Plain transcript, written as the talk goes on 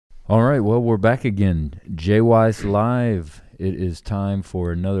All right, well, we're back again. JWeis Live. It is time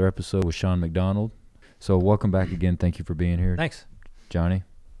for another episode with Shawn McDonald. So welcome back again. Thank you for being here. Thanks. Johnny,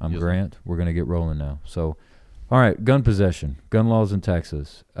 I'm Grant. We're going to get rolling now. So, all right, gun possession, gun laws in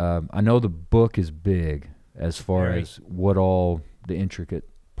Texas. I know the book is big as far as what all the intricate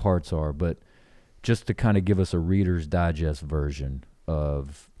parts are, but just to kind of give us a Reader's Digest version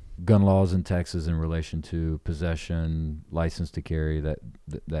of gun laws in Texas in relation to possession, license to carry, that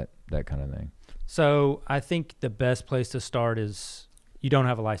kind of thing. So I think the best place to start is you don't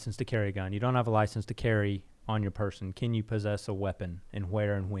have a license to carry a gun. You don't have a license to carry on your person. Can you possess a weapon, and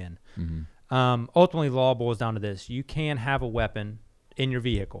where and when? Mm-hmm. Ultimately, the law boils down to this. You can have a weapon in your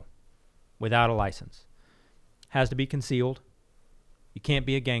vehicle without a license. Has to be concealed. You can't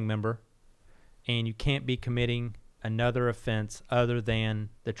be a gang member, and you can't be committing another offense other than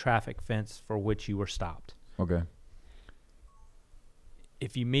the traffic offense for which you were stopped. Okay.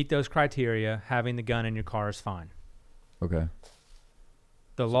 If you meet those criteria, having the gun in your car is fine. Okay.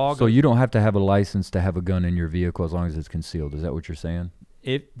 The law. So you don't have to have a license to have a gun in your vehicle as long as it's concealed. Is that what you're saying?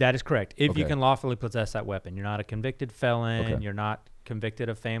 That is correct. If you can lawfully possess that weapon, you're not a convicted felon. You're not convicted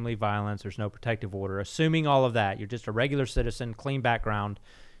of family violence. There's no protective order. Assuming all of that, you're just a regular citizen, clean background.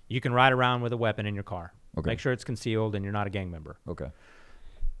 You can ride around with a weapon in your car. Okay. Make sure it's concealed and you're not a gang member. Okay.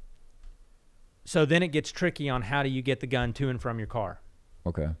 So then it gets tricky on how do you get the gun to and from your car.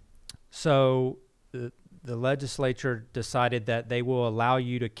 Okay. So the legislature decided that they will allow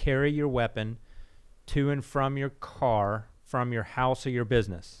you to carry your weapon to and from your car, from your house or your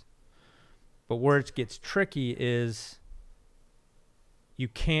business. But where it gets tricky is you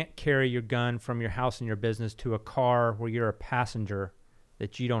can't carry your gun from your house and your business to a car where you're a passenger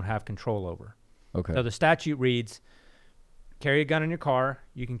that you don't have control over. Okay. So the statute reads, carry a gun in your car.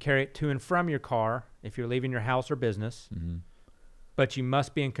 You can carry it to and from your car if you're leaving your house or business. Mm-hmm. But you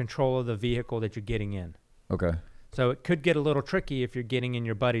must be in control of the vehicle that you're getting in. Okay. So it could get a little tricky if you're getting in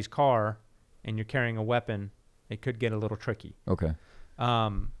your buddy's car and you're carrying a weapon. It could get a little tricky. Okay.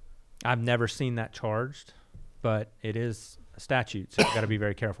 I've never seen that charged, but it is a statute, so you've got to be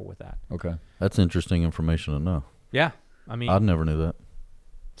very careful with that. Okay. That's interesting information to know. Yeah. I mean, I never knew that.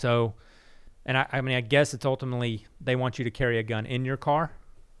 So, and I mean, I guess it's ultimately they want you to carry a gun in your car,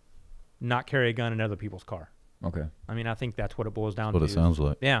 not carry a gun in other people's car. Okay. I mean, I think that's what it boils down to. to. What it sounds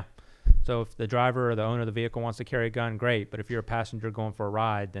like. Yeah. So if the driver or the owner of the vehicle wants to carry a gun, great. But if you're a passenger going for a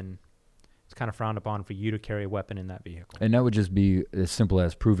ride, then it's kind of frowned upon for you to carry a weapon in that vehicle. And that would just be as simple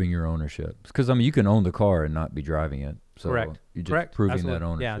as proving your ownership. Because, I mean, you can own the car and not be driving it. So Correct. You're just proving Absolutely. that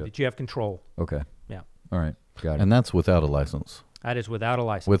ownership. Yeah, that you have control. Okay. Yeah. All right. Got it. And that's without a license. That is without a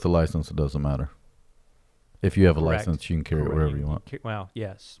license. With a license, it doesn't matter. If you have a Correct. license, you can carry it wherever you want. Well,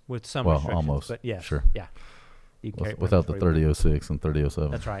 yes, with some well, restrictions. almost. But yes. Sure. Yeah. You can carry it without the 3006 and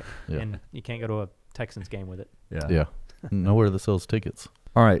 3007. That's right. Yeah. And you can't go to a Texans game with it. Yeah. Yeah. Nowhere that sells tickets.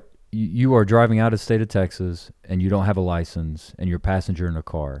 All right. You are driving out of the state of Texas and you don't have a license and you're a passenger in a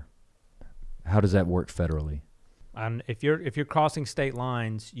car. How does that work federally? If you're crossing state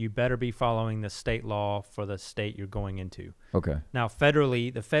lines, you better be following the state law for the state you're going into. Okay. Now,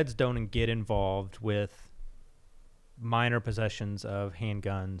 federally, the feds don't get involved with minor possessions of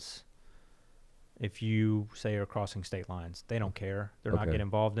handguns. If you say you're crossing state lines, they don't care. They're not getting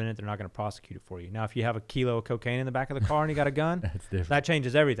involved in it. They're not going to prosecute it for you. Now, if you have a kilo of cocaine in the back of the car and you got a gun, That's different. that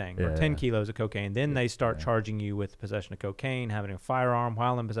changes everything. Yeah, or 10 kilos of cocaine. Then they start charging you with possession of cocaine, having a firearm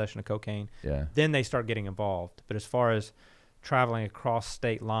while in possession of cocaine. Yeah. Then they start getting involved. But as far as traveling across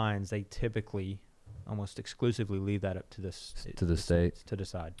state lines, they typically almost exclusively leave that up to the state to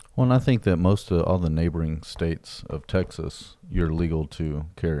decide. Well, and I think that most of all the neighboring states of Texas, you're legal to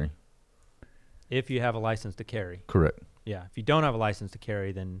carry. If you have a license to carry. Correct. Yeah. If you don't have a license to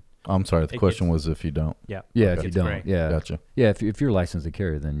carry, then I'm sorry. The question was if you don't. Yeah. Yeah, okay. if you don't. Great. Yeah. Gotcha. Yeah, if you're licensed to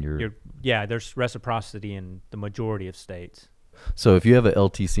carry, then you're yeah, there's reciprocity in the majority of states. So if you have a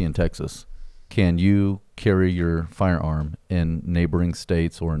LTC in Texas, can you carry your firearm in neighboring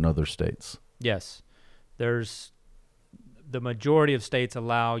states or in other states? Yes. There's the majority of states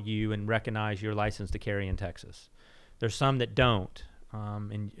allow you and recognize your license to carry in Texas. There's some that don't.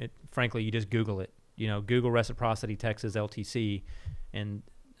 Frankly, you just Google it. Google reciprocity Texas LTC, and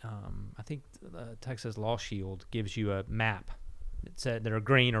I think the Texas Law Shield gives you a map that are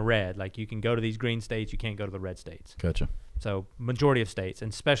green or red. Like you can go to these green states, you can't go to the red states. Gotcha. So majority of states,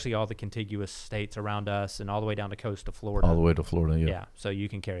 and especially all the contiguous states around us, and all the way down the coast of Florida. All the way to Florida, yeah. Yeah, so you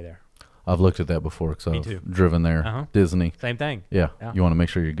can carry there. I've looked at that before because I've driven there. Disney. Same thing. Yeah. You want to make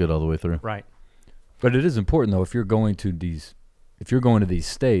sure you're good all the way through. Right. But it is important, though, if you're going to these if you're going to these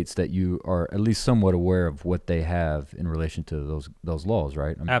states, that you are at least somewhat aware of what they have in relation to those laws,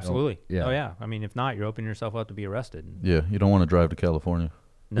 right? I mean, Absolutely. yeah. Oh yeah. I mean, if not, you're opening yourself up to be arrested. Yeah, you don't want to drive to California.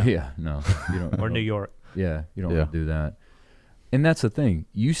 No. Yeah, no. You don't, Or New York. Yeah, you don't want to do that. And that's the thing.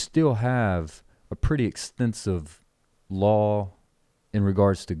 You still have a pretty extensive law in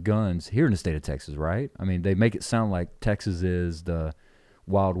regards to guns here in the state of Texas, right? I mean, they make it sound like Texas is the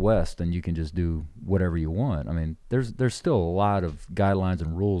Wild West and you can just do whatever you want. I mean, there's still a lot of guidelines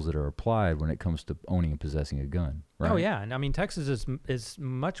and rules that are applied when it comes to owning and possessing a gun, right? Oh yeah, and I mean Texas is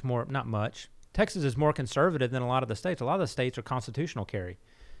much more, not much. Texas is more conservative than a lot of the states. A lot of the states are constitutional carry.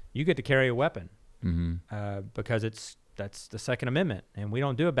 You get to carry a weapon because that's the Second Amendment, and we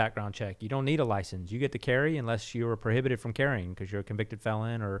don't do a background check. You don't need a license. You get to carry unless you are prohibited from carrying because you're a convicted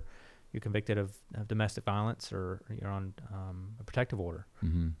felon or you're convicted of domestic violence or you're on a protective order.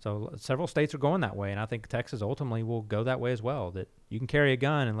 So several states are going that way, and I think Texas ultimately will go that way as well, that you can carry a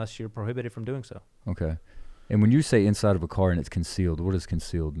gun unless you're prohibited from doing so. Okay. And when you say inside of a car and it's concealed, what does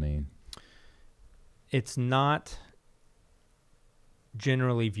concealed mean? It's not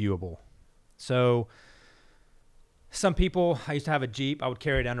generally viewable. So some people, I used to have a Jeep, I would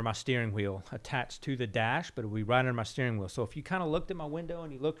carry it under my steering wheel attached to the dash, but it would be right under my steering wheel. So if you kind of looked at my window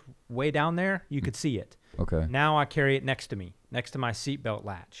and you looked way down there, you could see it. Okay. Now I carry it next to me, next to my seatbelt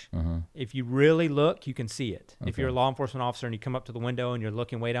latch. If you really look, you can see it. If you're a law enforcement officer and you come up to the window and you're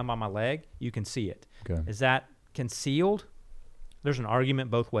looking way down by my leg, you can see it. Okay. Is that concealed? There's an argument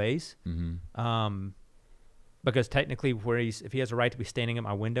both ways. Because technically if he has a right to be standing at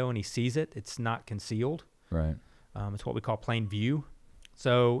my window and he sees it, it's not concealed. Right. It's what we call plain view.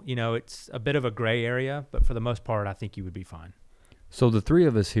 So, you know, it's a bit of a gray area, but for the most part, I think you would be fine. So the three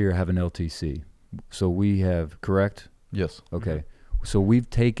of us here have an LTC. So we have, correct? Yes. Okay. So we've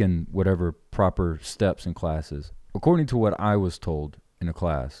taken whatever proper steps and classes. According to what I was told in a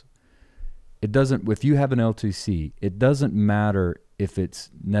class, it doesn't, if you have an LTC, it doesn't matter if it's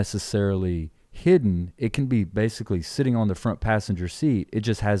necessarily hidden. It can be basically sitting on the front passenger seat. It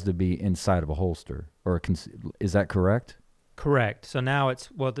just has to be inside of a holster. Or is that correct? Correct. So now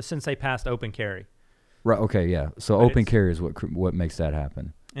it's, well, since they passed open carry. Right. Okay. Yeah. So But open carry is what makes that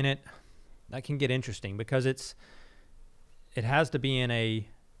happen. And that can get interesting because it has to be in a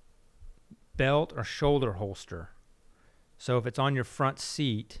belt or shoulder holster. So if it's on your front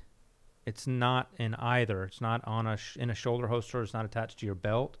seat, it's not in either. It's not on in a shoulder holster. It's not attached to your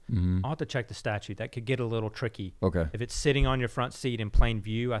belt. I'll have to check the statute. That could get a little tricky. Okay. If it's sitting on your front seat in plain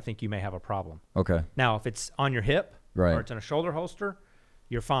view, I think you may have a problem. Okay. Now, if it's on your hip Right. or it's in a shoulder holster,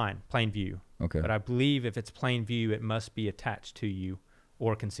 you're fine, plain view. Okay. But I believe if it's plain view, it must be attached to you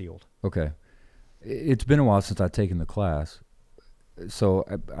or concealed. Okay. It's been a while since I've taken the class, so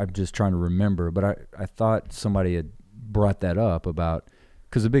I'm just trying to remember. But I thought somebody had brought that up about,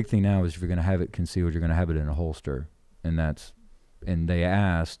 because the big thing now is if you're going to have it concealed, you're going to have it in a holster, and they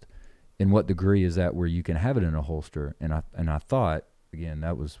asked, in what degree is that where you can have it in a holster? And I thought, again,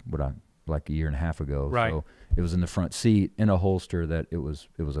 that was like a year and a half ago. Right. So it was in the front seat in a holster that it was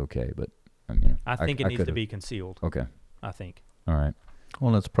okay. But I mean, I think it needs to be concealed. Okay. I think. All right.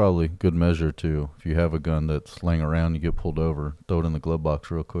 Well, that's probably good measure too. If you have a gun that's laying around, you get pulled over, throw it in the glove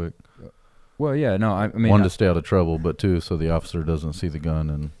box real quick. Well, yeah, no, I mean, one, to stay out of trouble, but two, so the officer doesn't see the gun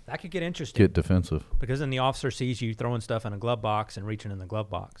and that could get interesting. Get defensive. Because then the officer sees you throwing stuff in a glove box and reaching in the glove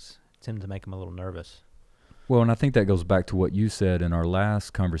box. It tends to make him a little nervous. Well, and I think that goes back to what you said in our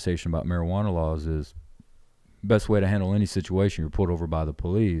last conversation about marijuana laws is best way to handle any situation. You're pulled over by the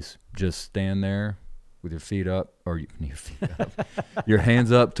police, just stand there with your feet up, or your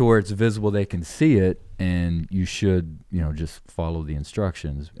hands up to where it's visible, they can see it, and you should, just follow the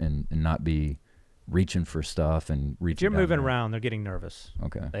instructions and not be reaching for stuff and reaching. If you're moving around, they're getting nervous.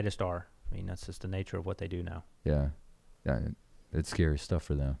 Okay. They just are. I mean, that's just the nature of what they do now. Yeah. It's scary stuff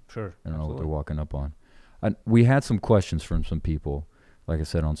for them. Sure. I don't know what they're walking up on. We had some questions from some people, like I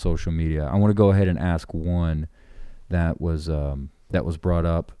said, on social media. I want to go ahead and ask one that was brought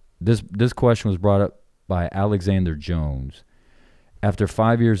up. This question was brought up by Alexander Jones. After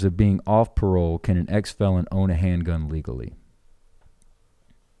 5 years of being off parole, can an ex-felon own a handgun legally?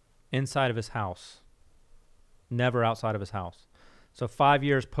 Inside of his house. Never outside of his house. So 5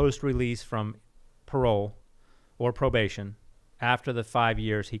 years post-release from parole or probation, after the 5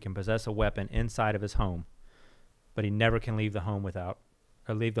 years, he can possess a weapon inside of his home, but he never can leave the home with that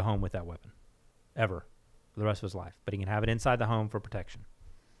weapon, ever, for the rest of his life. But he can have it inside the home for protection.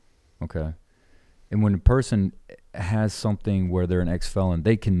 Okay. And when a person has something where they're an ex-felon,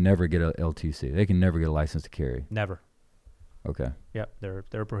 they can never get a LTC. They can never get a license to carry. Never. Okay. Yep,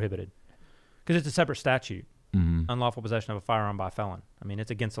 they're prohibited because it's a separate statute. unlawful possession of a firearm by a felon. I mean,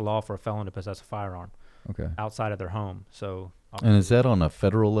 it's against the law for a felon to possess a firearm outside of their home. So, and is that on a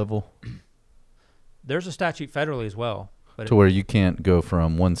federal level? There's a statute federally as well. But to where you can't go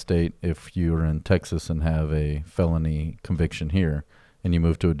from one state if you're in Texas and have a felony conviction here, and you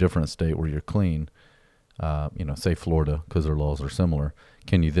move to a different state where you're clean, say Florida, because their laws are similar.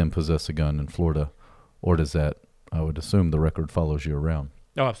 Can you then possess a gun in Florida, or does that? I would assume the record follows you around.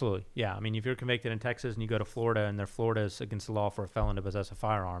 Oh, absolutely. Yeah. I mean, if you're convicted in Texas and you go to Florida and Florida is against the law for a felon to possess a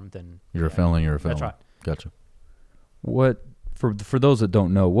firearm, then you're a felon. You're a felon. That's right. Gotcha. What for those that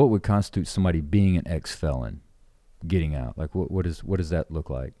don't know, what would constitute somebody being an ex-felon, getting out? Like, what does that look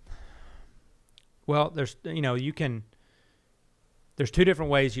like? Well, there's there's two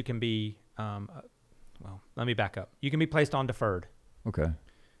different ways you can be. Let me back up. You can be placed on deferred. Okay.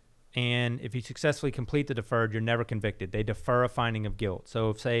 And if you successfully complete the deferred, you're never convicted. They defer a finding of guilt. So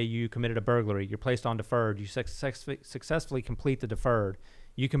if, say, you committed a burglary, you're placed on deferred, you successfully complete the deferred,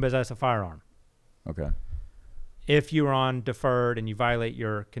 you can possess a firearm. Okay. If you are on deferred and you violate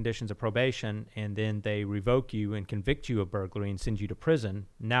your conditions of probation and then they revoke you and convict you of burglary and send you to prison,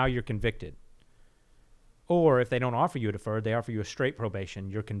 now you're convicted. Or if they don't offer you a deferred, they offer you a straight probation,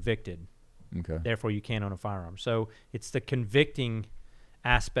 you're convicted. Okay. Therefore, you can't own a firearm. So it's the convicting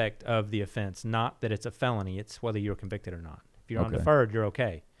aspect of the offense, not that it's a felony. It's whether you're convicted or not. If you're on deferred, you're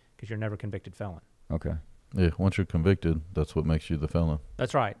okay because you're never convicted felon. Okay. Yeah, once you're convicted, that's what makes you the felon.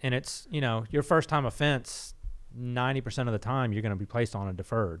 That's right. And it's, your first time offense, 90% of the time you're going to be placed on a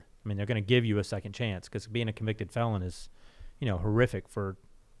deferred. I mean, they're going to give you a second chance because being a convicted felon is, horrific for,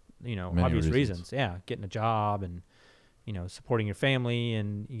 Many obvious reasons. Yeah, getting a job and, supporting your family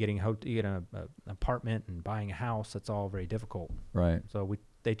and you get an apartment and buying a house. That's all very difficult. Right. So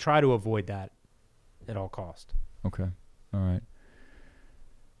they try to avoid that at all cost. Okay. All right.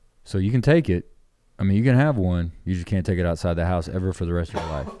 So you can take it. I mean, you can have one. You just can't take it outside the house ever for the rest of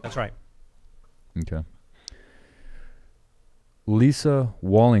your life. That's right. Okay. Lisa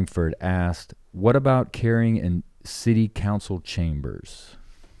Wallingford asked, what about carrying in city council chambers?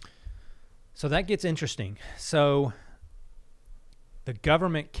 So that gets interesting. So the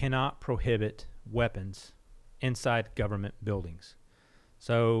government cannot prohibit weapons inside government buildings.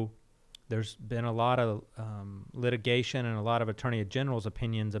 So there's been a lot of litigation and a lot of attorney general's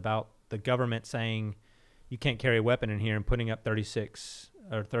opinions about the government saying you can't carry a weapon in here and putting up 3006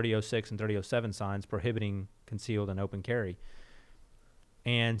 and 3007 signs prohibiting concealed and open carry.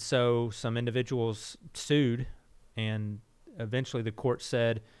 And so some individuals sued, and eventually the court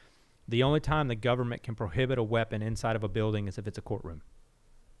said the only time the government can prohibit a weapon inside of a building is if it's a courtroom.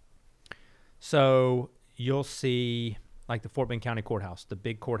 So you'll see like the Fort Bend County Courthouse, the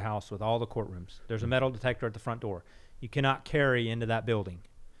big courthouse with all the courtrooms. There's a metal detector at the front door. You cannot carry into that building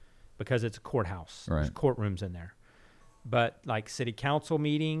because it's a courthouse. Right. There's courtrooms in there. But like city council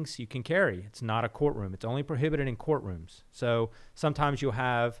meetings, you can carry. It's not a courtroom. It's only prohibited in courtrooms. So sometimes you'll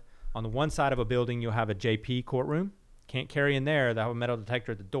have, on the one side of a building, you'll have a JP courtroom. Can't carry in there. They have a metal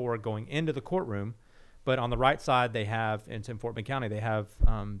detector at the door going into the courtroom. But on the right side, they have, it's in Fort Bend County, they have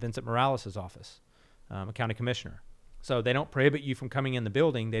Vincent Morales' office, a county commissioner. So they don't prohibit you from coming in the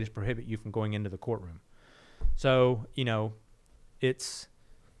building. They just prohibit you from going into the courtroom. So, it's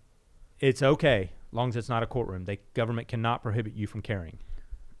okay. As long as it's not a courtroom. The government cannot prohibit you from carrying.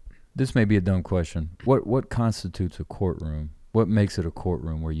 This may be a dumb question. What constitutes a courtroom? What makes it a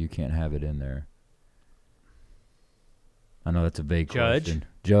courtroom where you can't have it in there? I know that's a vague question.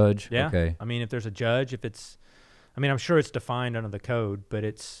 Judge? Yeah. Okay. I mean, if there's a judge, I'm sure it's defined under the code, but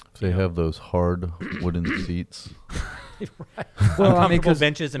it's... So they have those hard wooden seats. Right. Well, uncomfortable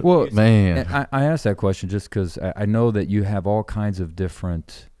benches and... Well, man. I asked that question just because I know that you have all kinds of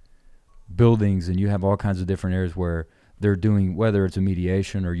different buildings and you have all kinds of different areas where they're doing, whether it's a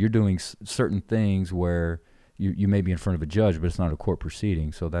mediation or you're doing certain things where you may be in front of a judge, but it's not a court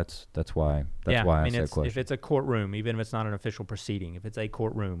proceeding. So that's why I asked that question. If it's a courtroom, even if it's not an official proceeding, if it's a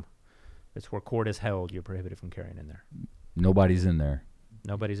courtroom, it's where court is held, you're prohibited from carrying in there. Nobody's in there.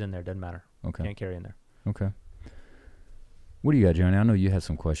 Nobody's in there. Doesn't matter. Okay. Can't carry in there. Okay. What do you got, Johnny? I know you had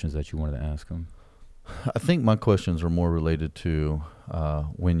some questions that you wanted to ask him. I think my questions are more related to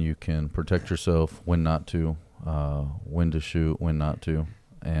when you can protect yourself, when not to, when to shoot, when not to.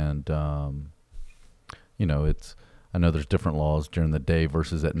 And, I know there's different laws during the day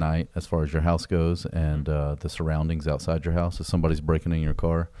versus at night as far as your house goes and the surroundings outside your house. If somebody's breaking in your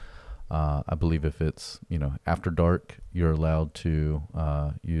car, I believe if it's, after dark, you're allowed to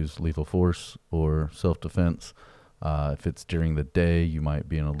use lethal force or self-defense. If it's during the day, you might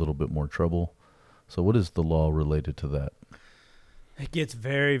be in a little bit more trouble. So what is the law related to that? It gets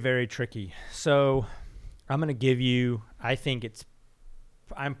very, very tricky. So I'm going to give you,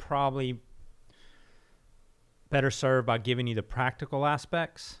 I'm probably better served by giving you the practical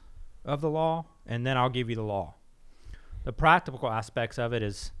aspects of the law, and then I'll give you the law. The practical aspects of it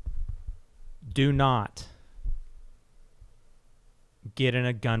is, do not get in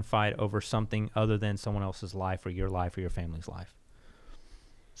a gunfight over something other than someone else's life or your family's life.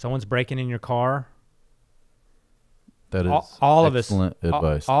 Someone's breaking in your car. That is excellent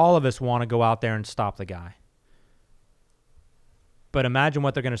advice. All of us want to go out there and stop the guy. But imagine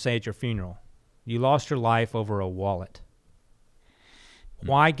what they're going to say at your funeral. You lost your life over a wallet.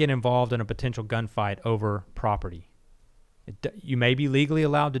 Why get involved in a potential gunfight over property? You may be legally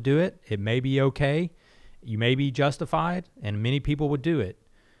allowed to do it. It may be okay. You may be justified, and many people would do it.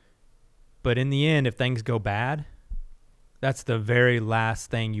 But in the end, if things go bad, that's the very last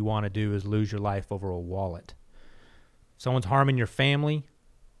thing you want to do is lose your life over a wallet. If someone's harming your family,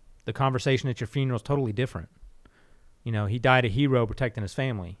 the conversation at your funeral is totally different. You know, he died a hero protecting his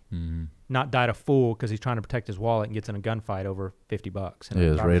family, not died a fool because he's trying to protect his wallet and gets in a gunfight over $50.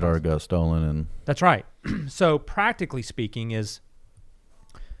 Yeah, his radar got stolen. And that's right. So practically speaking is,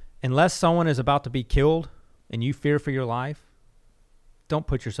 unless someone is about to be killed and you fear for your life, don't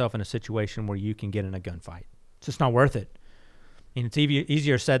put yourself in a situation where you can get in a gunfight. It's just not worth it. And it's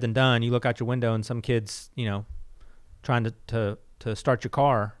easier said than done. You look out your window and some kid's, you know, trying to start your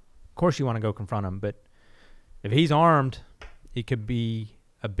car. Of course you want to go confront him, but if he's armed, it could be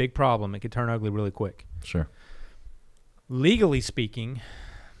a big problem. It could turn ugly really quick. Sure. Legally speaking,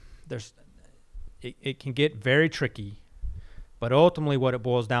 it can get very tricky, but ultimately what it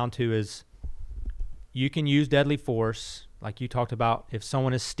boils down to is you can use deadly force, like you talked about, if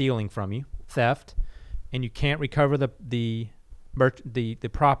someone is stealing from you, theft, and you can't recover the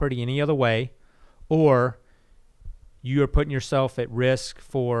property any other way, or you are putting yourself at risk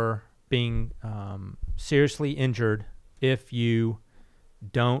for being seriously injured if you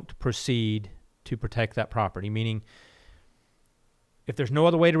don't proceed to protect that property. Meaning, if there's no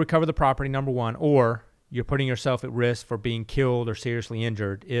other way to recover the property, number one, or you're putting yourself at risk for being killed or seriously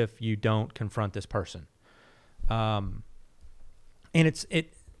injured if you don't confront this person. And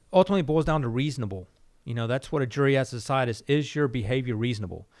it ultimately boils down to reasonable. You know, that's what a jury has to decide is your behavior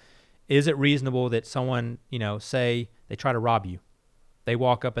reasonable? Is it reasonable that someone, you know, say they try to rob you? They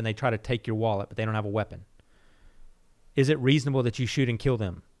walk up and they try to take your wallet, but they don't have a weapon. Is it reasonable that you shoot and kill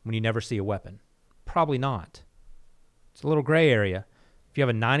them when you never see a weapon? Probably not. It's a little gray area. If you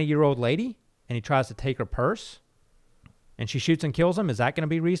have a 90-year-old lady and he tries to take her purse and she shoots and kills him, is that going to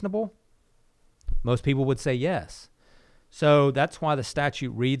be reasonable? Most people would say yes. So that's why the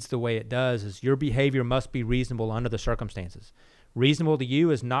statute reads the way it does, is your behavior must be reasonable under the circumstances. Reasonable to you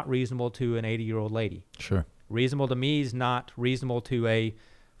is not reasonable to an 80-year-old lady. Sure. Reasonable to me is not reasonable to a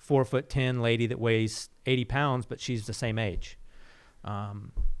 4'10" lady that weighs 80 pounds, but she's the same age.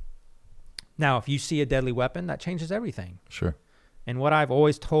 Now, if you see a deadly weapon, that changes everything. Sure. And what I've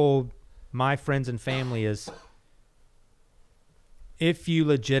always told my friends and family is, if you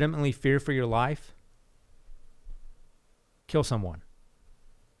legitimately fear for your life, kill someone.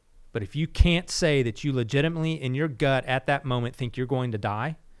 But if you can't say that you legitimately in your gut at that moment think you're going to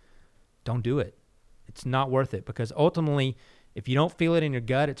die, don't do it. It's not worth it, because ultimately, if you don't feel it in your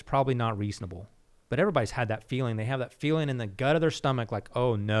gut, it's probably not reasonable. But everybody's had that feeling. They have that feeling in the gut of their stomach like,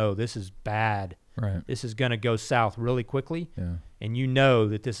 oh, no, this is bad. Right. This is going to go south really quickly. Yeah. And you know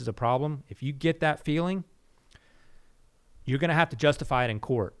that this is a problem. If you get that feeling, you're going to have to justify it in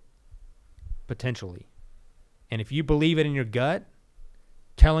court, potentially. And if you believe it in your gut,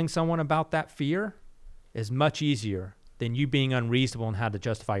 telling someone about that fear is much easier than you being unreasonable in how to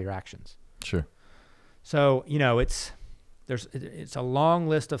justify your actions. Sure. So, you know, it's a long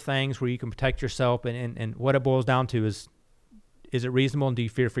list of things where you can protect yourself, and what it boils down to is it reasonable, and do you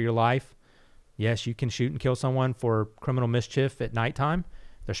fear for your life? Yes, you can shoot and kill someone for criminal mischief at nighttime.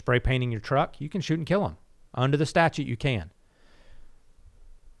 They're spray painting your truck. You can shoot and kill them. Under the statute, you can.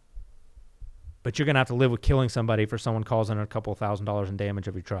 But you're going to have to live with killing somebody for someone causing a couple $1,000s in damage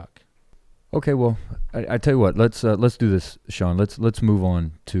of your truck. Okay, well, I tell you what, let's do this, Shawn. Let's move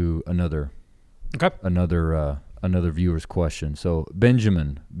on to another viewer's question. So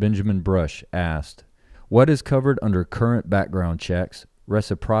Benjamin Brush asked, what is covered under current background checks,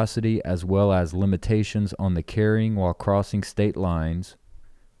 reciprocity, as well as limitations on the carrying while crossing state lines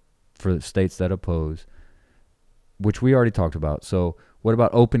for states that oppose, which we already talked about. So what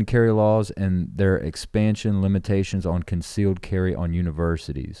about open carry laws and their expansion, limitations on concealed carry on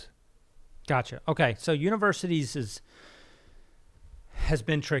universities? Gotcha. Okay, so universities has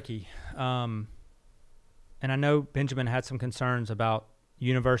been tricky. And I know Benjamin had some concerns about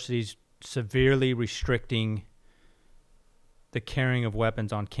universities severely restricting the carrying of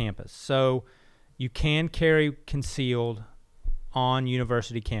weapons on campus. So you can carry concealed on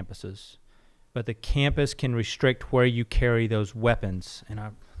university campuses, but the campus can restrict where you carry those weapons. And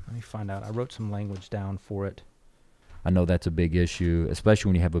let me find out. I wrote some language down for it. I know that's a big issue, especially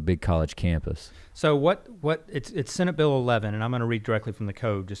when you have a big college campus. So it's Senate Bill 11, and I'm going to read directly from the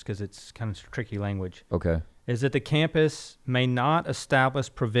code just because it's kind of tricky language. Okay. Is that the campus may not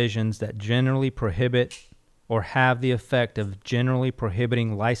establish provisions that generally prohibit or have the effect of generally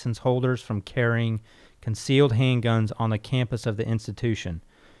prohibiting license holders from carrying concealed handguns on the campus of the institution.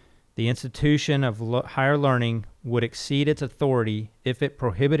 The institution of higher learning would exceed its authority if it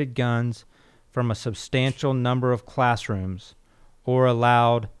prohibited guns from a substantial number of classrooms or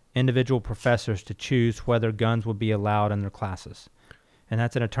allowed individual professors to choose whether guns would be allowed in their classes. And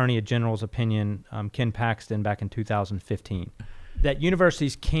that's an Attorney General's opinion, Ken Paxton, back in 2015. That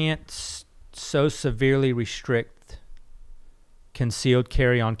universities can't so severely restrict concealed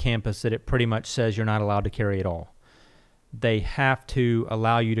carry on campus that it pretty much says you're not allowed to carry at all. They have to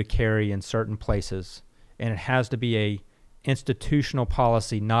allow you to carry in certain places, and it has to be a institutional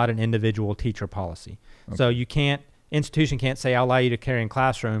policy, not an individual teacher policy. Okay. So institution can't say, I'll allow you to carry in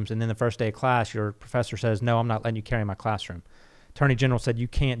classrooms, and then the first day of class, your professor says, no, I'm not letting you carry in my classroom. Attorney General said you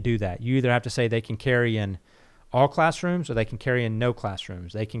can't do that. You either have to say they can carry in all classrooms or they can carry in no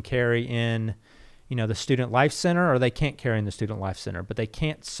classrooms. They can carry in, the Student Life Center, or they can't carry in the Student Life Center. But they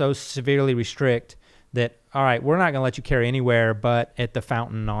can't so severely restrict that, all right, we're not going to let you carry anywhere but at the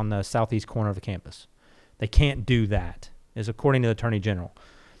fountain on the southeast corner of the campus. They can't do that, is according to the Attorney General.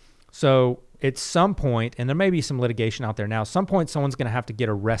 So at some point, and there may be some litigation out there now, at some point someone's going to have to get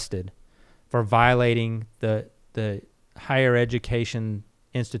arrested for violating the higher education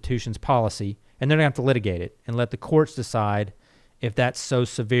institution's policy, and they're going to have to litigate it and let the courts decide if that's so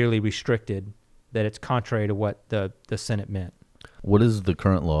severely restricted that it's contrary to what the Senate meant. What is the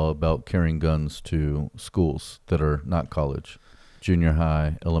current law about carrying guns to schools that are not college? Junior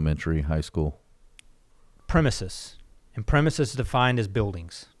high, elementary, high school? Premises. And premises is defined as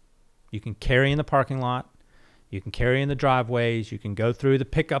buildings. You can carry in the parking lot. You can carry in the driveways. You can go through the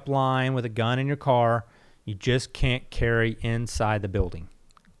pickup line with a gun in your car. You just can't carry inside the building.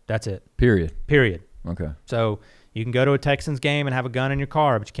 That's it. Period. Okay. So you can go to a Texans game and have a gun in your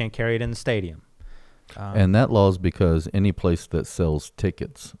car, but you can't carry it in the stadium. And that law is because any place that sells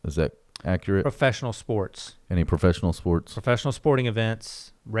tickets, is that accurate? Professional sports. Any professional sports? Professional sporting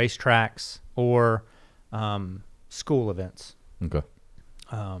events, racetracks, or school events. Okay.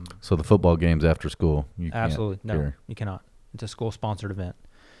 So the football games after school, you absolutely can't carry. No, you cannot. It's a school-sponsored event.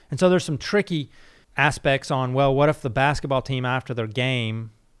 And so there's some tricky aspects on, well, what if the basketball team after their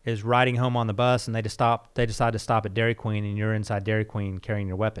game is riding home on the bus and they decide to stop at Dairy Queen and you're inside Dairy Queen carrying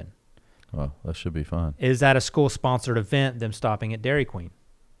your weapon? Well, that should be fine. Is that a school-sponsored event, them stopping at Dairy Queen?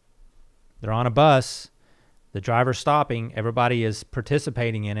 They're on a bus. The driver's stopping. Everybody is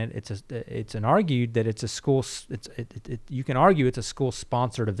participating in it. It's argued that it's a school. You can argue it's a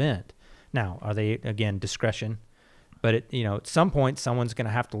school-sponsored event. Now, are they, again, discretion? But at some point, someone's going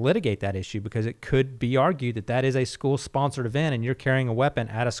to have to litigate that issue because it could be argued that that is a school-sponsored event and you're carrying a weapon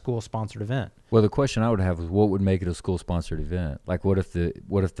at a school-sponsored event. Well, the question I would have is, what would make it a school-sponsored event? Like, what if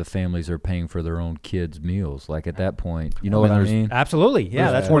the families are paying for their own kids' meals? Like, at that point, you know what I mean? Absolutely,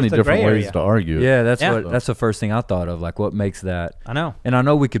 yeah. That's 20 the different gray ways area to argue. Yeah, that's the first thing I thought of. Like, what makes that? I know. And I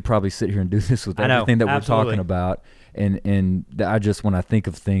know we could probably sit here and do this with everything that we're talking about. And I just, when I think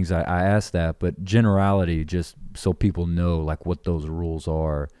of things, I ask that, but generality, just so people know like what those rules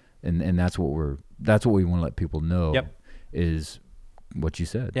are, and that's what we want to let people know. Yep. Is what you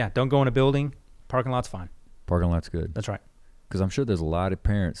said. Yeah, don't go in a building. Parking lot's fine. Parking lot's good. That's right. Because I'm sure there's a lot of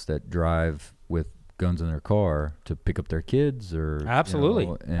parents that drive with guns in their car to pick up their kids, or absolutely,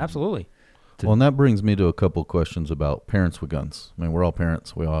 absolutely. Well, and that brings me to a couple questions about parents with guns. I mean, we're all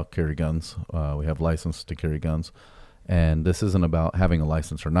parents. We all carry guns. We have license to carry guns. And this isn't about having a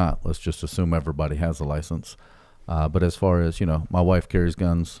license or not. Let's just assume everybody has a license. But as far as, my wife carries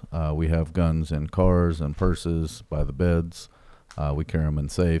guns. We have guns in cars and purses, by the beds. We carry them in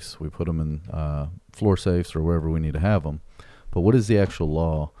safes. We put them in floor safes or wherever we need to have them. But what is the actual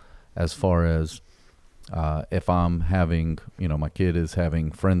law as far as if I'm having, my kid is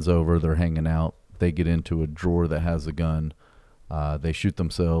having friends over, they're hanging out, they get into a drawer that has a gun, they shoot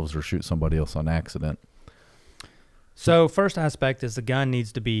themselves or shoot somebody else on accident. So first aspect is the gun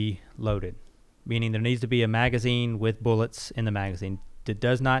needs to be loaded, meaning there needs to be a magazine with bullets in the magazine. It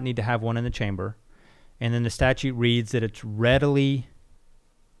does not need to have one in the chamber. And then the statute reads that it's readily,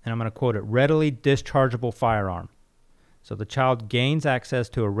 and I'm going to quote it, readily dischargeable firearm. So the child gains access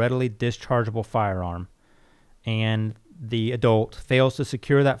to a readily dischargeable firearm, and the adult fails to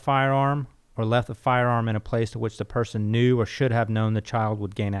secure that firearm or left the firearm in a place to which the person knew or should have known the child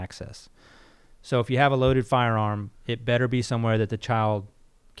would gain access. So if you have a loaded firearm, it better be somewhere that the child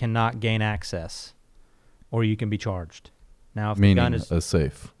cannot gain access, or you can be charged. Now, if Meaning the gun is a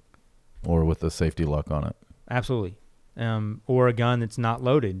safe or with a safety lock on it. absolutely, or a gun that's not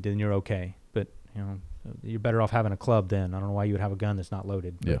loaded, then you're okay. But you're better off having a club then. I don't know why you would have a gun that's not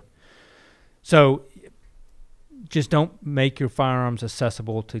loaded. Yeah. So just don't make your firearms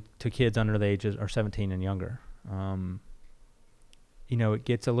accessible to kids under the age of 17 and younger. It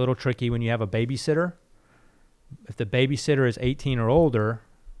gets a little tricky when you have a babysitter. If the babysitter is 18 or older,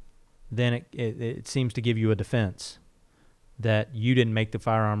 then it seems to give you a defense that you didn't make the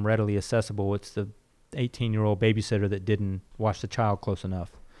firearm readily accessible. It's the 18-year-old babysitter that didn't watch the child close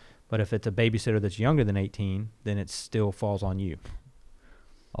enough. But if it's a babysitter that's younger than 18, then it still falls on you.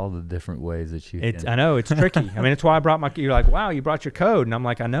 All the different ways that you I know, it's tricky. I mean, it's why I brought you're like, wow, you brought your code. And I'm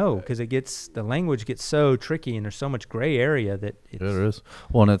like, I know, because the language gets so tricky and there's so much gray area that There is.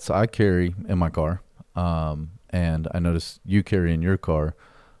 Well, and I carry in my car, and I notice you carry in your car,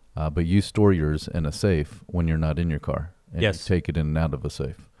 but you store yours in a safe when you're not in your car. And Yes. you take it in and out of a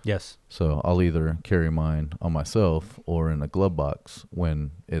safe. Yes. So I'll either carry mine on myself or in a glove box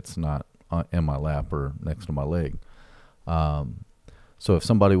when it's not in my lap or next to my leg. So if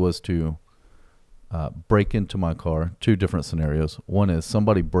somebody was to break into my car, two different scenarios. One is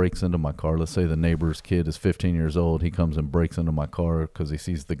somebody breaks into my car. Let's say the neighbor's kid is 15 years old. He comes and breaks into my car because he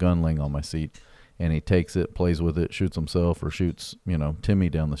sees the gun laying on my seat, and he takes it, plays with it, shoots himself or shoots, Timmy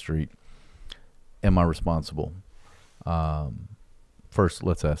down the street. Am I responsible? First,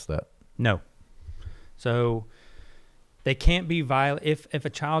 let's ask that. No. So they can't be if a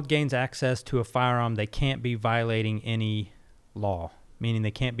child gains access to a firearm, they can't be violating any law, meaning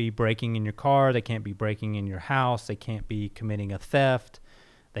they can't be breaking in your car, they can't be breaking in your house, they can't be committing a theft,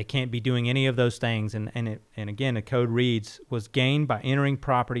 they can't be doing any of those things. And again, the code reads, was gained by entering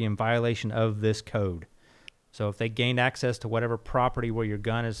property in violation of this code. So if they gained access to whatever property where your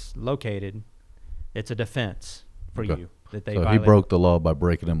gun is located, it's a defense for you that they violated. He broke the law by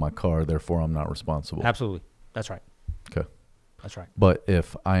breaking in my car, therefore I'm not responsible. Absolutely. That's right. Okay. That's right. But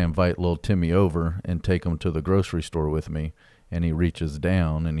if I invite little Timmy over and take him to the grocery store with me, and he reaches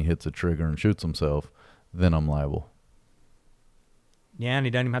down and he hits a trigger and shoots himself, then I'm liable. Yeah, and he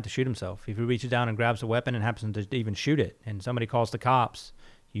doesn't even have to shoot himself. If he reaches down and grabs a weapon and happens to even shoot it, and somebody calls the cops,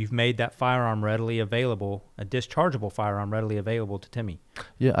 you've made that firearm readily available, a dischargeable firearm readily available to Timmy.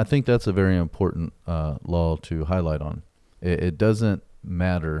 Yeah, I think that's a very important law to highlight on. It doesn't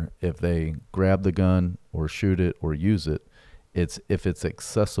matter if they grab the gun or shoot it or use it. It's if it's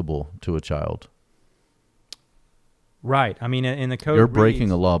accessible to a child. Right. I mean, in the code, you're breaking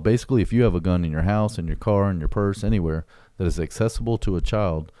a law. Basically, if you have a gun in your house, in your car, in your purse, anywhere that is accessible to a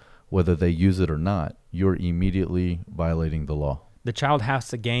child, whether they use it or not, you're immediately violating the law. The child has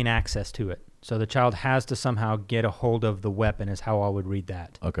to gain access to it. So the child has to somehow get a hold of the weapon is how I would read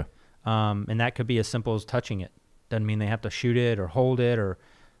that. Okay. And that could be as simple as touching it. Doesn't mean they have to shoot it or hold it or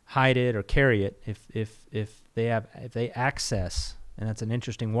hide it or carry it. If they access, and that's an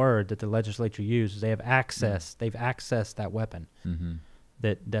interesting word that the legislature uses, they have access. They've accessed that weapon. Mm-hmm.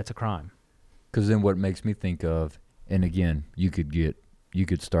 That's a crime. Because then what makes me think of, and again, you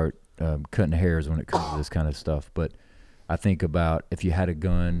could start cutting hairs when it comes to this kind of stuff. But I think about if you had a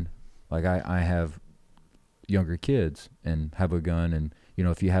gun, like I have younger kids and have a gun, and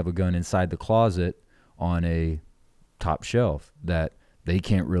if you have a gun inside the closet on a top shelf that they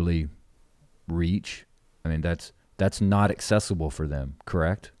can't really reach, I mean that's not accessible for them,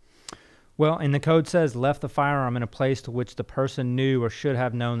 correct? Well, and the code says left the firearm in a place to which the person knew or should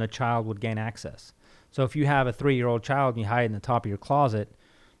have known the child would gain access. So if you have a 3-year-old child and you hide in the top of your closet,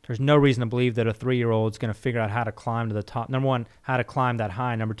 there's no reason to believe that a 3-year-old is going to figure out how to climb to the top. Number one, how to climb that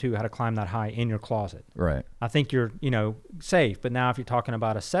high. Number two, how to climb that high in your closet. Right. I think you're, safe. But now if you're talking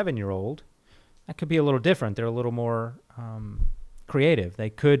about a 7-year-old, that could be a little different. They're a little more creative. They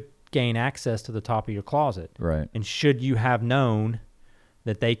could gain access to the top of your closet. Right. And should you have known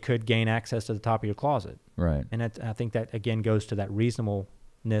that they could gain access to the top of your closet. Right. And I think that, again, goes to that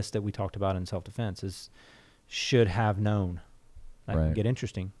reasonableness that we talked about in self-defense is should have known. That can get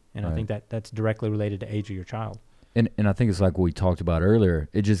interesting. And I think that's directly related to age of your child. And I think it's like what we talked about earlier.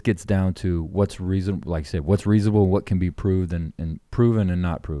 It just gets down to what's reasonable, like I said, what's reasonable, what can be proved and proven and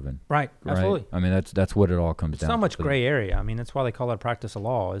not proven. Right, absolutely. I mean, that's what it all comes down to. So much gray area. I mean, that's why they call it a practice of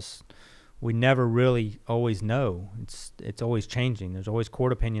law is we never really always know. It's always changing. There's always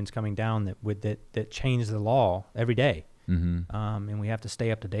court opinions coming down that change the law every day. and we have to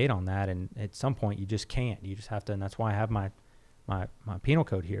stay up to date on that. And at some point, you just can't. You just have to, and that's why I have my penal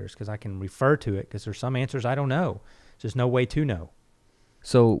code here, is because I can refer to it, because there's some answers I don't know. There's just no way to know.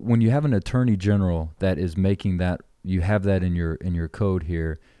 So when you have an attorney general that is making that, you have that in your code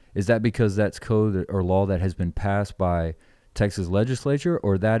here, is that because that's code or law that has been passed by Texas legislature,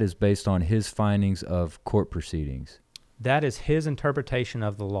 or that is based on his findings of court proceedings? That is his interpretation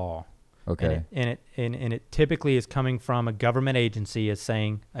of the law. Okay. And it typically is coming from a government agency, is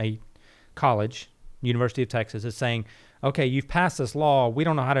saying, a college, University of Texas, is saying, okay, you've passed this law, we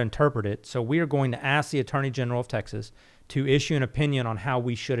don't know how to interpret it, so we are going to ask the Attorney General of Texas to issue an opinion on how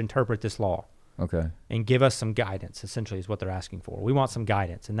we should interpret this law. Okay. And give us some guidance, essentially, is what they're asking for. We want some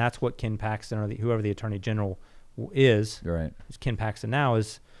guidance. And that's what Ken Paxton, or whoever the Attorney General is, right, Ken Paxton now,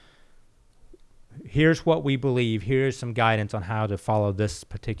 is, here's what we believe, here's some guidance on how to follow this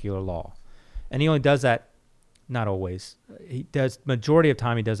particular law. And he only does that, not always. He does, majority of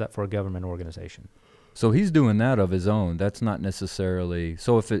time, he does that for a government organization. So he's doing that of his own. That's not necessarily,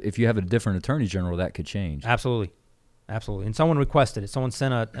 so if you have a different Attorney General, that could change. Absolutely. Absolutely. And someone requested it. Someone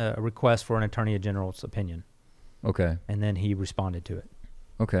sent a request for an Attorney General's opinion. Okay. And then he responded to it.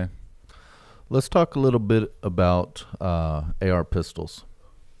 Okay. Let's talk a little bit about AR pistols.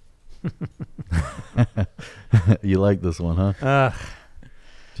 You like this one, huh?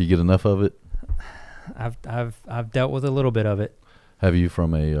 Do you get enough of it? I've dealt with a little bit of it. Have you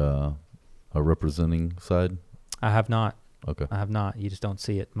from a representing side? I have not. Okay. I have not. You just don't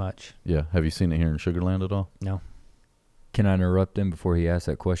see it much. Yeah. Have you seen it here in Sugar Land at all? No. Can I interrupt him before he asks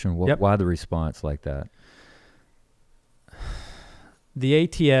that question? Yep. Why the response like that? The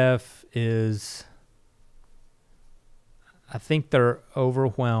ATF is, I think they're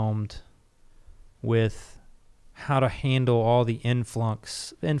overwhelmed with how to handle all the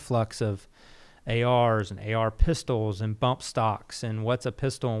influx of ARs and AR pistols and bump stocks, and what's a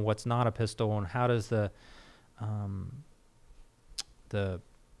pistol and what's not a pistol, and how does the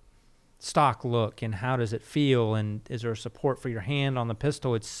stock look, and how does it feel, and is there support for your hand on the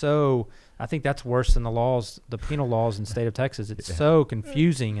pistol? It's so, I think that's worse than the laws, the penal laws in the state of Texas. It's so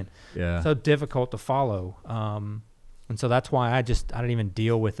confusing and so difficult to follow. And so that's why I didn't even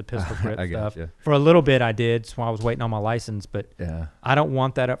deal with the pistol grip stuff. You. For a little bit I did, so I was waiting on my license, but yeah. I don't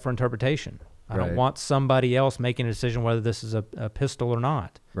want that up for interpretation. I don't want somebody else making a decision whether this is a pistol or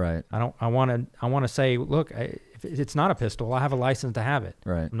not. Right. I want to say, look, if it's not a pistol, I have a license to have it.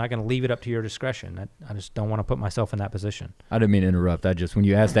 Right. I'm not going to leave it up to your discretion. I just don't want to put myself in that position. I didn't mean to interrupt. When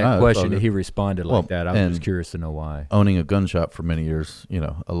you asked that question, he responded like that. I was just curious to know why. Owning a gun shop for many years,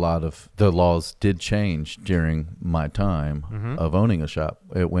 a lot of the laws did change during my time of owning a shop.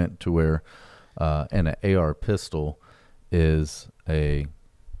 It went to where an AR pistol is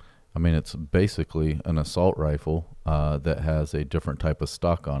it's basically an assault rifle that has a different type of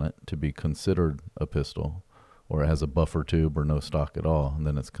stock on it to be considered a pistol, or it has a buffer tube or no stock at all, and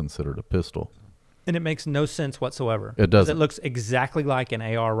then it's considered a pistol. And it makes no sense whatsoever. It doesn't. It looks exactly like an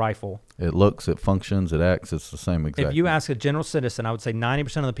AR rifle. It looks, it functions, it acts, it's the same exact. If you ask a general citizen, I would say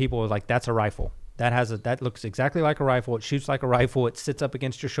 90% of the people are like, that's a rifle. That looks exactly like a rifle. It shoots like a rifle. It sits up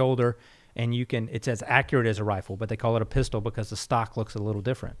against your shoulder. And it's as accurate as a rifle, but they call it a pistol because the stock looks a little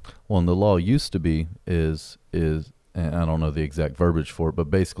different. Well, and the law used to be is, and I don't know the exact verbiage for it, but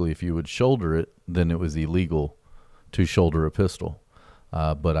basically if you would shoulder it, then it was illegal to shoulder a pistol.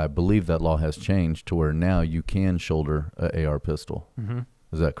 But I believe that law has changed to where now you can shoulder an AR pistol. Mm-hmm.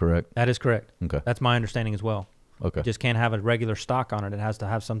 Is that correct? That is correct. Okay. That's my understanding as well. Okay. You just can't have a regular stock on it. It has to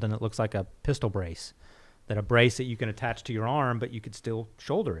have something that looks like a pistol brace. A brace that you can attach to your arm, but you could still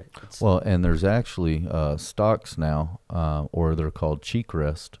shoulder it. Well, and there's actually stocks now, or they're called cheek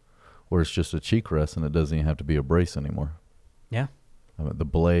rest, where it's just a cheek rest and it doesn't even have to be a brace anymore. Yeah. The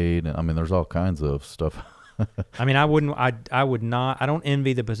blade, there's all kinds of stuff. I would not, I don't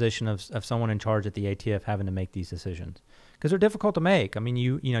envy the position of someone in charge at the ATF having to make these decisions, because they're difficult to make.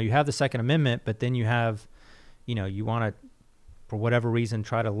 You have the Second Amendment, but then you have, you want to, for whatever reason,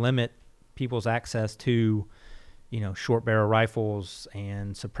 try to limit people's access to, short barrel rifles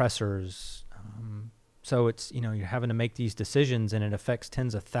and suppressors. So it's, you're having to make these decisions, and it affects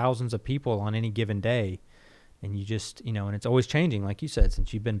tens of thousands of people on any given day. And you just, and it's always changing. Like you said,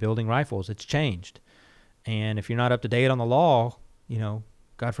 since you've been building rifles, it's changed. And if you're not up to date on the law,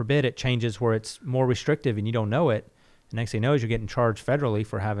 God forbid it changes where it's more restrictive and you don't know it. The next thing you know is you're getting charged federally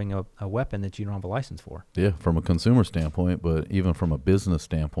for having a weapon that you don't have a license for. Yeah, from a consumer standpoint, but even from a business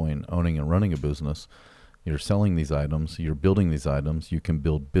standpoint, owning and running a business, you're selling these items, you're building these items, you can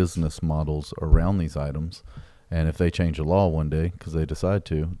build business models around these items, and if they change the law one day because they decide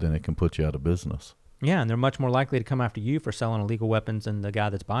to, then it can put you out of business. Yeah, and they're much more likely to come after you for selling illegal weapons than the guy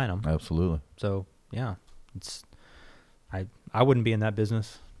that's buying them. Absolutely. So, yeah, I wouldn't be in that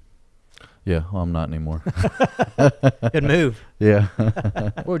business. Yeah, well, I'm not anymore. Good move. Yeah.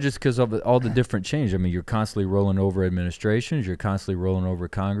 Well, just because of all the different change. I mean, you're constantly rolling over administrations. You're constantly rolling over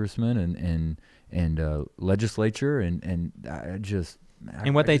congressmen and legislature, and I just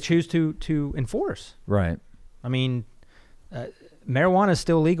and what they choose to enforce. Right. I mean, marijuana is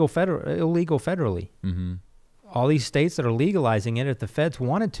still illegal federally. Mm-hmm. All these states that are legalizing it, if the feds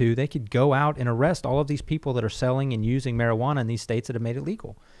wanted to, they could go out and arrest all of these people that are selling and using marijuana in these states that have made it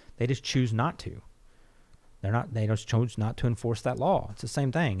legal. They just choose not to. They just choose not to enforce that law. It's the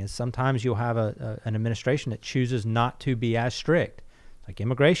same thing. As sometimes you'll have an administration that chooses not to be as strict, like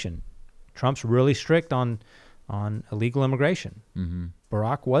immigration. Trump's really strict on illegal immigration. Mm-hmm.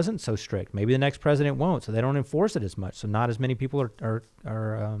 Barack wasn't so strict. Maybe the next president won't, so they don't enforce it as much. So not as many people are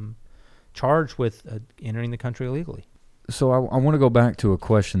charged with entering the country illegally. So I want to go back to a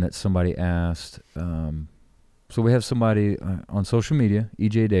question that somebody asked. So we have somebody on social media,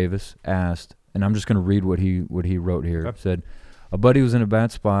 E.J. Davis, asked, and I'm just going to read what he wrote here. Okay. Said, a buddy was in a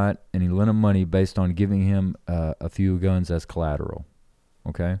bad spot, and he lent him money based on giving him a few guns as collateral.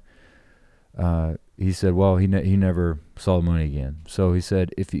 Okay? He said, well, he never saw the money again. So he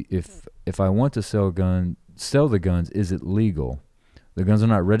said, if I want to sell the guns, is it legal? The guns are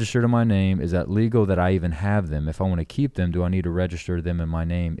not registered in my name. Is that legal that I even have them? If I want to keep them, do I need to register them in my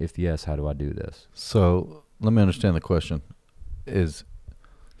name? If yes, how do I do this? So let me understand the question. Is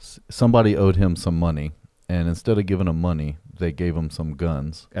somebody owed him some money, and instead of giving him money, they gave him some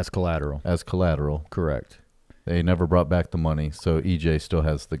guns. As collateral. As collateral. Correct. They never brought back the money, so EJ still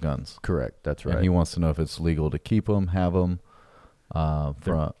has the guns. Correct. That's right. And he wants to know if it's legal to keep them, have them.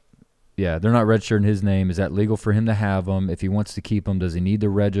 Yeah, they're not registered in his name. Is that legal for him to have them? If he wants to keep them, does he need to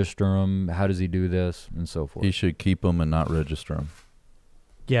register them? How does he do this? And so forth. He should keep them and not register them.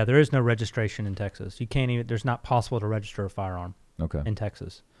 Yeah, there is no registration in Texas. You can't even. There's not possible to register a firearm. Okay. In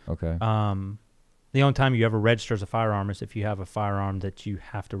Texas. Okay. The only time you ever register as a firearm is if you have a firearm that you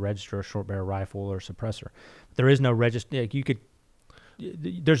have to register, a short barrel rifle or suppressor. There is no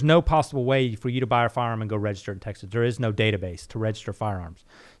there's no possible way for you to buy a firearm and go register in Texas. There is no database to register firearms.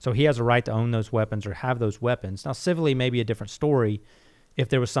 So he has a right to own those weapons or have those weapons. Now, civilly may be a different story if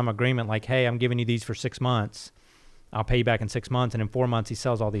there was some agreement like, hey, I'm giving you these for 6 months. I'll pay you back in 6 months. And in 4 months, he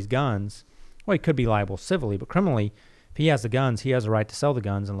sells all these guns. Well, he could be liable civilly, but criminally, if he has the guns, he has a right to sell the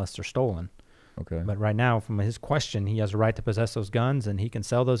guns unless they're stolen. Okay. But right now, from his question, he has a right to possess those guns, and he can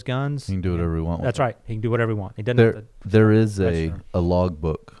sell those guns. He can do whatever he wants. That's right. He can do whatever he wants. He doesn't. There is a log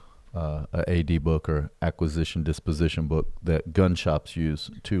book, a AD book or acquisition disposition book that gun shops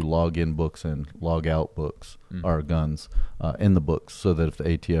use to log in books and log out books or guns in the books, so that if the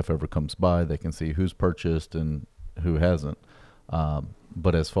ATF ever comes by, they can see who's purchased and who hasn't.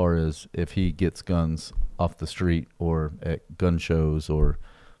 But as far as if he gets guns off the street or at gun shows or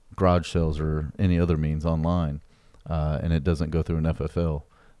garage sales or any other means online, and it doesn't go through an FFL,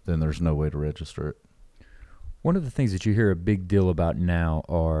 then there's no way to register it. One of the things that you hear a big deal about now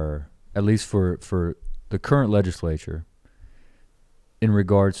are, at least for the current legislature, in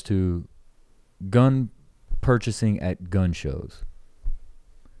regards to gun purchasing at gun shows.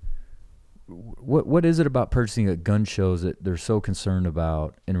 What is it about purchasing at gun shows that they're so concerned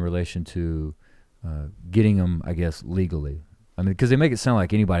about in relation to getting them, I guess, legally? I mean, because they make it sound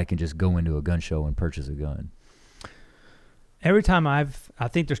like anybody can just go into a gun show and purchase a gun. Every time I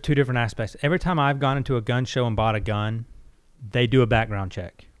think there's two different aspects. Every time I've gone into a gun show and bought a gun, they do a background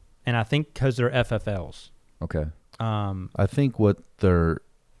check. And I think because they're FFLs. Okay. I think what they're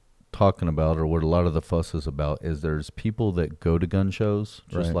talking about, or what a lot of the fuss is about, is there's people that go to gun shows,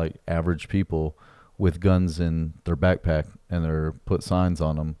 just like average people, with guns in their backpack, and they're put signs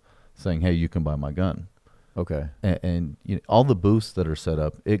on them saying, hey, you can buy my gun. Okay. And you know, all the booths that are set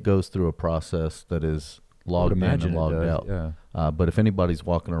up, it goes through a process that is logged in and logged out. Yeah. But if anybody's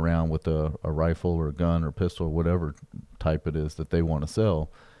walking around with a rifle or a gun or pistol or whatever type it is that they want to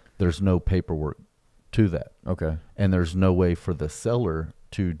sell, there's no paperwork to that. Okay. And there's no way for the seller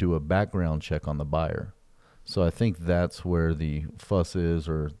to do a background check on the buyer. So I think that's where the fuss is,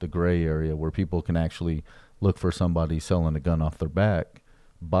 or the gray area, where people can actually look for somebody selling a gun off their back,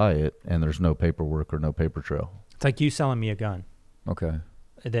 buy it, and there's no paperwork or no paper trail. It's like you selling me a gun. Okay.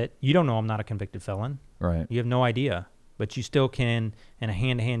 That you don't know I'm not a convicted felon. Right. You have no idea. But you still can, in a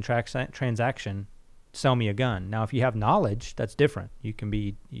hand-to-hand transaction, sell me a gun. Now, if you have knowledge, that's different. You can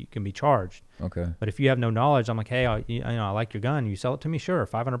be charged. Okay. But if you have no knowledge, I'm like, hey, I like your gun. You sell it to me? Sure.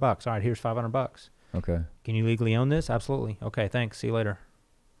 $500. All right, here's $500. Okay. Can you legally own this? Absolutely. Okay, thanks. See you later.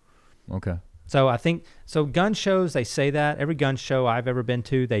 Okay. So I think, so gun shows, they say that. Every gun show I've ever been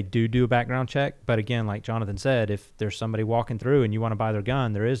to, they do a background check. But again, like Jonathan said, if there's somebody walking through and you want to buy their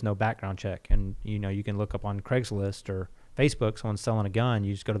gun, there is no background check. And, you know, you can look up on Craigslist or Facebook, someone's selling a gun,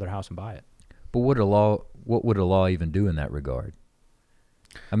 you just go to their house and buy it. But what would a law even do in that regard?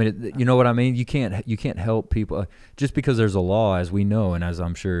 I mean, you know what I mean? You can't help people. Just because there's a law, as we know, and as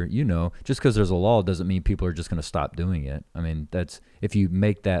I'm sure you know, just because there's a law doesn't mean people are just going to stop doing it. I mean, if you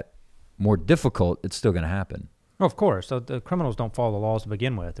make that more difficult, it's still going to happen. Well, of course. So the criminals don't follow the laws to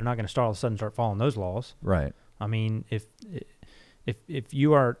begin with. They're not going to all of a sudden start following those laws. Right. I mean, if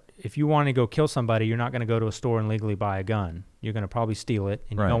you want to go kill somebody, you're not going to go to a store and legally buy a gun. You're going to probably steal it,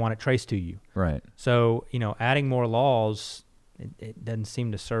 and you don't want it traced to you. Right. So, you know, adding more laws, it doesn't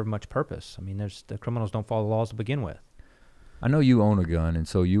seem to serve much purpose. I mean, the criminals don't follow the laws to begin with. I know you own a gun, and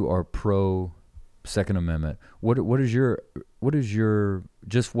so you are pro Second Amendment. What is your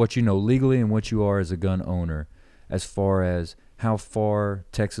just what you know legally and what you are as a gun owner, as far as how far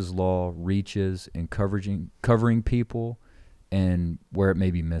Texas law reaches in covering people, and where it may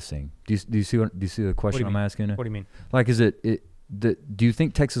be missing? Do you see the question I'm asking? What do you mean? Like, do you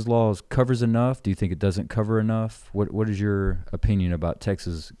think Texas law covers enough? Do you think it doesn't cover enough? What is your opinion about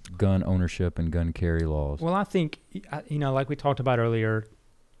Texas gun ownership and gun carry laws? Well, I think, you know, like we talked about earlier,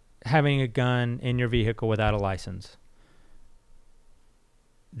 having a gun in your vehicle without a license,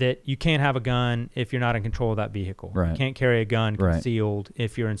 that you can't have a gun if you're not in control of that vehicle. Right. You can't carry a gun concealed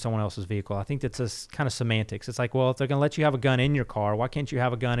if you're in someone else's vehicle. I think that's a kind of semantics. It's like, well, if they're going to let you have a gun in your car, why can't you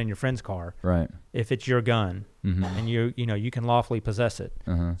have a gun in your friend's car? Right. If it's your gun, and you can lawfully possess it.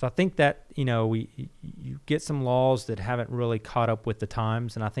 So I think that, you know, you get some laws that haven't really caught up with the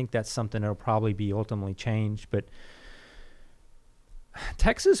times, and I think that's something that'll probably be ultimately changed. But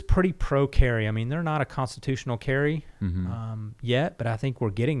Texas is pretty pro carry. I mean, they're not a constitutional carry yet, but I think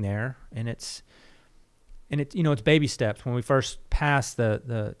we're getting there, and it's you know, it's baby steps. When we first passed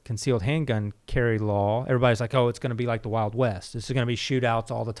the concealed handgun carry law, everybody's like, oh, it's going to be like the Wild West. This is going to be shootouts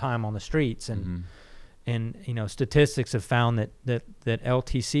all the time on the streets, and you know, statistics have found that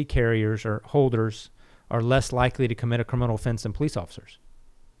LTC carriers or holders are less likely to commit a criminal offense than police officers.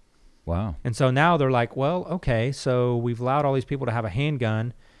 Wow. And so now they're like, well, okay, so we've allowed all these people to have a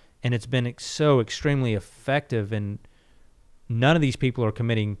handgun, and it's been so extremely effective, and none of these people are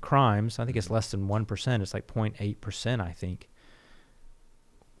committing crimes. I think it's less than 1%. It's like 0.8%, I think.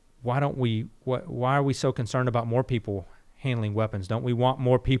 Why are we so concerned about more people handling weapons? Don't we want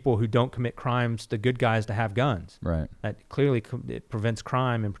more people who don't commit crimes, the good guys, to have guns? Right. That clearly it prevents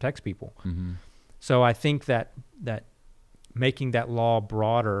crime and protects people. So I think that making that law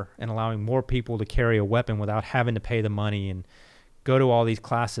broader and allowing more people to carry a weapon without having to pay the money and go to all these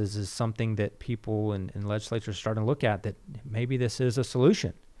classes is something that people and legislatures are starting to look at, that maybe this is a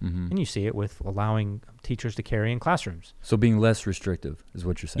solution. And you see it with allowing teachers to carry in classrooms. So being less restrictive is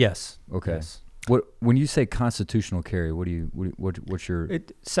what you're saying? Yes. Okay. Yes. When you say constitutional carry, what's your...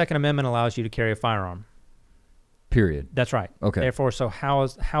 Second Amendment allows you to carry a firearm. Period. That's right. Okay. Therefore, so how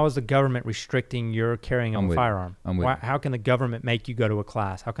is the government restricting your carrying of a firearm? How can the government make you go to a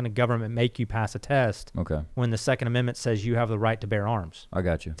class? How can the government make you pass a test? Okay. When the Second Amendment says you have the right to bear arms. I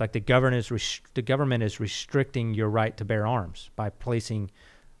got you. It's like the government is restricting your right to bear arms by placing,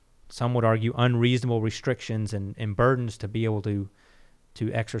 some would argue, unreasonable restrictions and burdens to be able to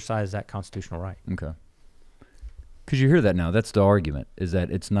exercise that constitutional right. Okay. Because you hear that now. That's the argument, is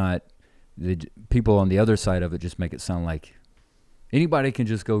that it's not... The people on the other side of it just make it sound like anybody can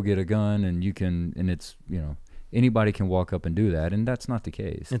just go get a gun, and you can, and it's, you know, anybody can walk up and do that, and that's not the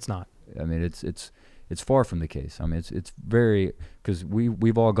case. It's not. I mean, it's far from the case. I mean, it's very, because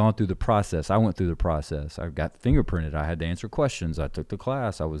we've all gone through the process. I went through the process. I got fingerprinted. I had to answer questions. I took the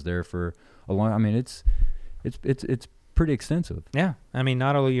class. I was there for a long. I mean, it's pretty extensive. Yeah. I mean,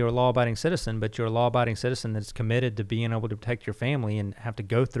 not only you're a law-abiding citizen, but you're a law-abiding citizen that's committed to being able to protect your family and have to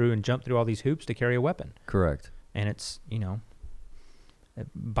go through and jump through all these hoops to carry a weapon. Correct. And it's, you know,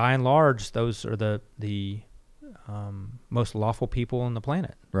 by and large, those are the most lawful people on the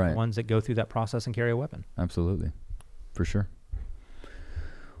planet. Right. The ones that go through that process and carry a weapon. Absolutely. For sure.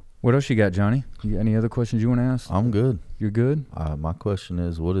 What else you got, Johnny? You got any other questions you want to ask? I'm good. You're good? My question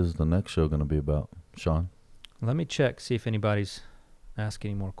is, what is the next show going to be about, Shawn? Let me check, see if anybody's asked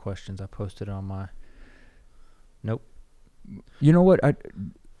any more questions. I posted it on my... Nope. You know what?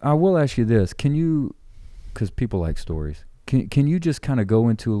 I will ask you this. Can you, because people like stories, can you just kind of go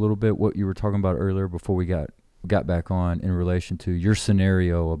into a little bit what you were talking about earlier before we got back on in relation to your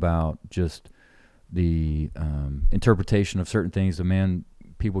scenario about just the interpretation of certain things?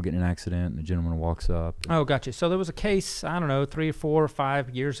 People get in an accident and the gentleman walks up. Oh, gotcha. So there was a case, I don't know, 3 or 4 or 5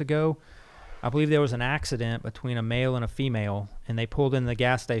 years ago I believe there was an accident between a male and a female, and they pulled in the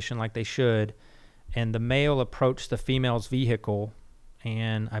gas station like they should, and the male approached the female's vehicle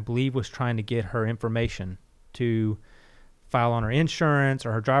and I believe was trying to get her information to file on her insurance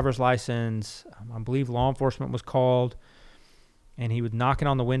or her driver's license. I believe law enforcement was called, and he was knocking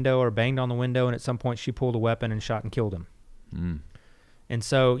on the window or banged on the window, and at some point she pulled a weapon and shot and killed him. Mm. And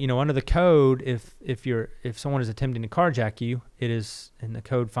so, you know, under the code, if someone is attempting to carjack you, it is, and the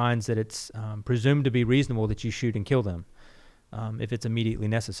code finds that it's presumed to be reasonable that you shoot and kill them if it's immediately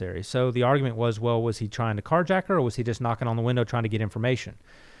necessary. So the argument was, well, was he trying to carjack her, or was he just knocking on the window trying to get information?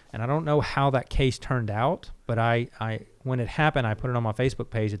 And I don't know how that case turned out, but I when it happened, I put it on my Facebook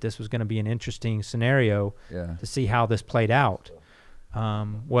page that this was going to be an interesting scenario to see how this played out.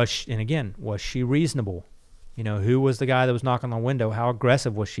 Was she reasonable? You know, who was the guy that was knocking on the window? How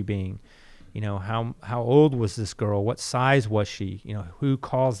aggressive was she being? You know, how old was this girl? What size was she? You know, who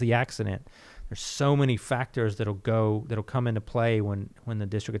caused the accident? There's so many factors that'll come into play when the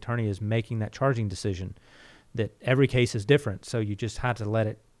district attorney is making that charging decision, that every case is different. So you just have to let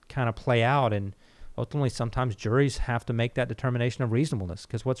it kind of play out, and ultimately sometimes juries have to make that determination of reasonableness,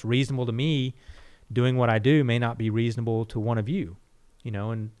 because what's reasonable to me doing what I do may not be reasonable to one of you. You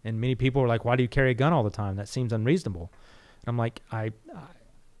know, and many people are like, why do you carry a gun all the time? That seems unreasonable. And I'm like,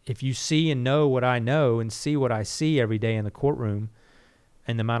 if you see and know what I know and see what I see every day in the courtroom,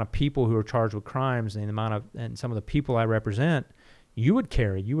 and the amount of people who are charged with crimes and some of the people I represent, you would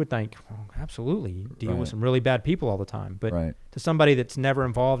think, well, absolutely, you deal with some really bad people all the time. But to somebody that's never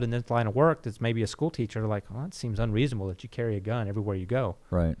involved in this line of work, that's maybe a school teacher, like, well, that seems unreasonable that you carry a gun everywhere you go.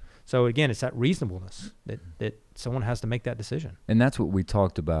 Right. So again, it's that reasonableness that someone has to make that decision. And that's what we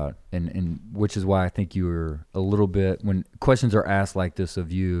talked about, and which is why I think you were a little bit, when questions are asked like this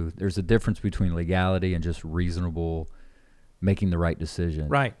of you, there's a difference between legality and just reasonable, making the right decision.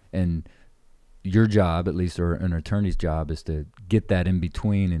 Right. And your job, at least, or an attorney's job, is to get that in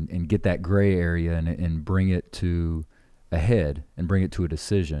between and get that gray area and bring it to a head and bring it to a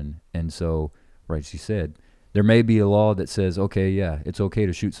decision. And so, right, as you said, there may be a law that says, okay, yeah, it's okay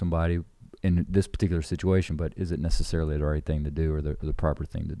to shoot somebody in this particular situation, but is it necessarily the right thing to do, or the proper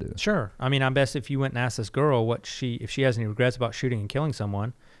thing to do? Sure. I mean, I bet if you went and asked this girl if she has any regrets about shooting and killing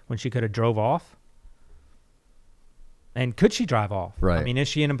someone, when she could have drove off, and could she drive off? Right. I mean, is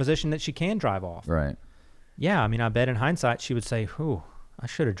she in a position that she can drive off? Right. Yeah. I mean, I bet in hindsight she would say, "Whew, I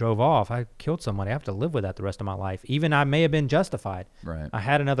should have drove off. I killed somebody. I have to live with that the rest of my life. Even I may have been justified. Right. I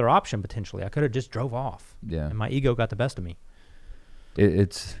had another option potentially. I could have just drove off. Yeah. And my ego got the best of me."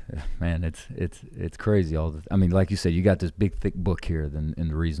 It's crazy. I mean, like you said, you got this big thick book here, and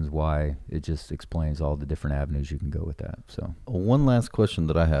the reasons why. It just explains all the different avenues you can go with that. So one last question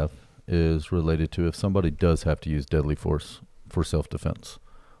that I have is related to, if somebody does have to use deadly force for self-defense,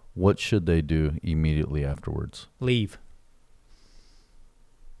 what should they do immediately afterwards? Leave.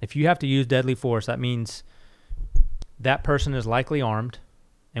 If you have to use deadly force, that means that person is likely armed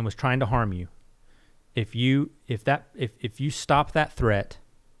and was trying to harm you. If you stop that threat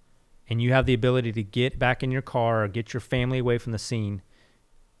and you have the ability to get back in your car or get your family away from the scene,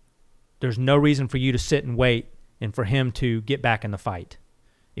 there's no reason for you to sit and wait and for him to get back in the fight.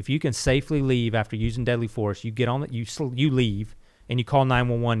 If you can safely leave after using deadly force, you get on you leave and you call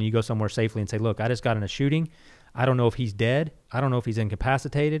 911 and you go somewhere safely and say, "Look, I just got in a shooting. I don't know if he's dead. I don't know if he's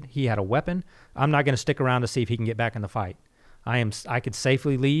incapacitated. He had a weapon. I'm not going to stick around to see if he can get back in the fight. I could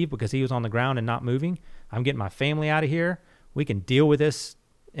safely leave because he was on the ground and not moving. I'm getting my family out of here. We can deal with this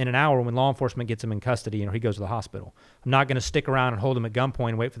in an hour when law enforcement gets him in custody or he goes to the hospital. I'm not going to stick around and hold him at gunpoint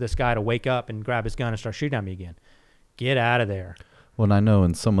and wait for this guy to wake up and grab his gun and start shooting at me again. Get out of there." Well, I know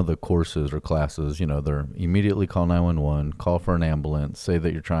in some of the courses or classes, you know, they're immediately call 911, call for an ambulance, say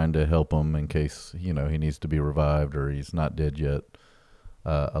that you're trying to help him in case, you know, he needs to be revived or he's not dead yet.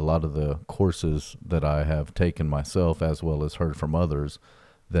 A lot of the courses that I have taken myself, as well as heard from others,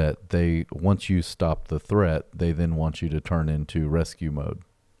 that once you stop the threat, they then want you to turn into rescue mode.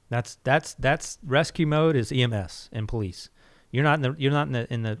 That's rescue mode is EMS and police. You're not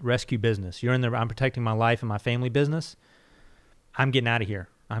in the rescue business. You're in the I'm protecting my life and my family business. I'm getting out of here.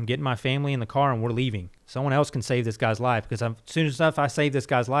 I'm getting my family in the car and we're leaving. Someone else can save this guy's life, because as soon as I save this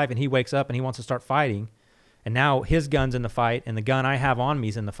guy's life and he wakes up and he wants to start fighting, and now his gun's in the fight and the gun I have on me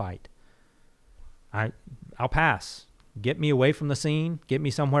is in the fight, I'll pass. Get me away from the scene. Get me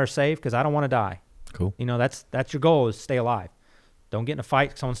somewhere safe, because I don't want to die. Cool. You know, that's your goal, is stay alive. Don't get in a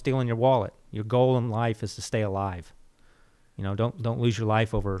fight, someone stealing your wallet. Your goal in life is to stay alive. You know, don't lose your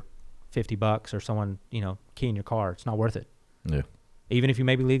life over $50 or someone, you know, keying your car. It's not worth it. Yeah. Even if you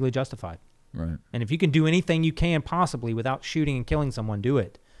may be legally justified. Right. And if you can do anything you can possibly without shooting and killing someone, do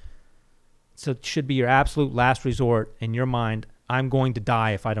it. should be your absolute last resort in your mind. I'm going to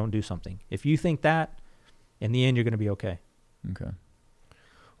die if I don't do something. If you think that, in the end, you're going to be okay. Okay.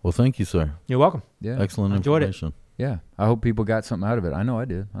 Well, thank you, sir. You're welcome. Yeah. Excellent Enjoyed information. Yeah. I hope people got something out of it. I know I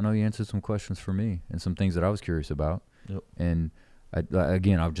did. I know you answered some questions for me and some things that I was curious about. Yep. And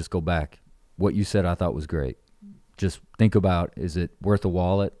again, I'll just go back. What you said I thought was great. Just think about, is it worth a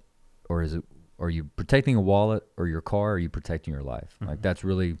wallet, or are you protecting a wallet or your car, or are you protecting your life? Mm-hmm. Like, that's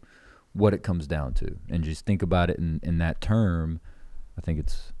really what it comes down to. And just think about it in that term. I think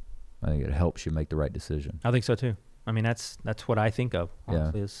it helps you make the right decision. I think so too. I mean, that's what I think of,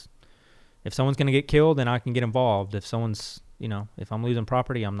 honestly, Yeah. is if someone's going to get killed, then I can get involved. If someone's, if I'm losing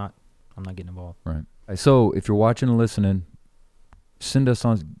property, I'm not getting involved. Right. So if you're watching and listening,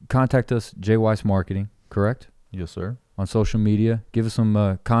 contact us, JWeis Marketing, correct? Yes, sir. On social media. Give us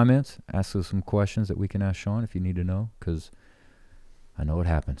some comments. Ask us some questions that we can ask Shawn if you need to know, because I know it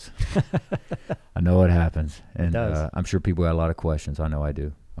happens. I know it happens. And It does. I'm sure people got a lot of questions. I know I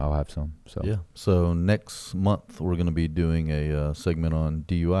do. I'll have some. So Yeah. So next month we're going to be doing a segment on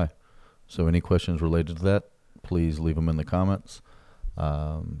DUI. So any questions related to that, please leave them in the comments.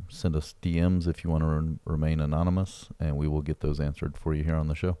 Send us DMs if you want to remain anonymous, and we will get those answered for you here on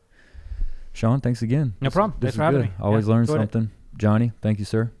the show. Shawn, thanks again. No problem. This Thanks for is having good. me. Always Yeah, learn enjoyed it. something. Johnny, thank you,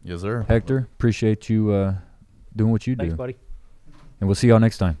 sir. Yes, sir. Hector, appreciate you doing what you Thanks, do. buddy. And we'll see y'all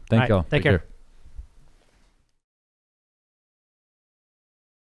next time. Thank All right, y'all. Take care.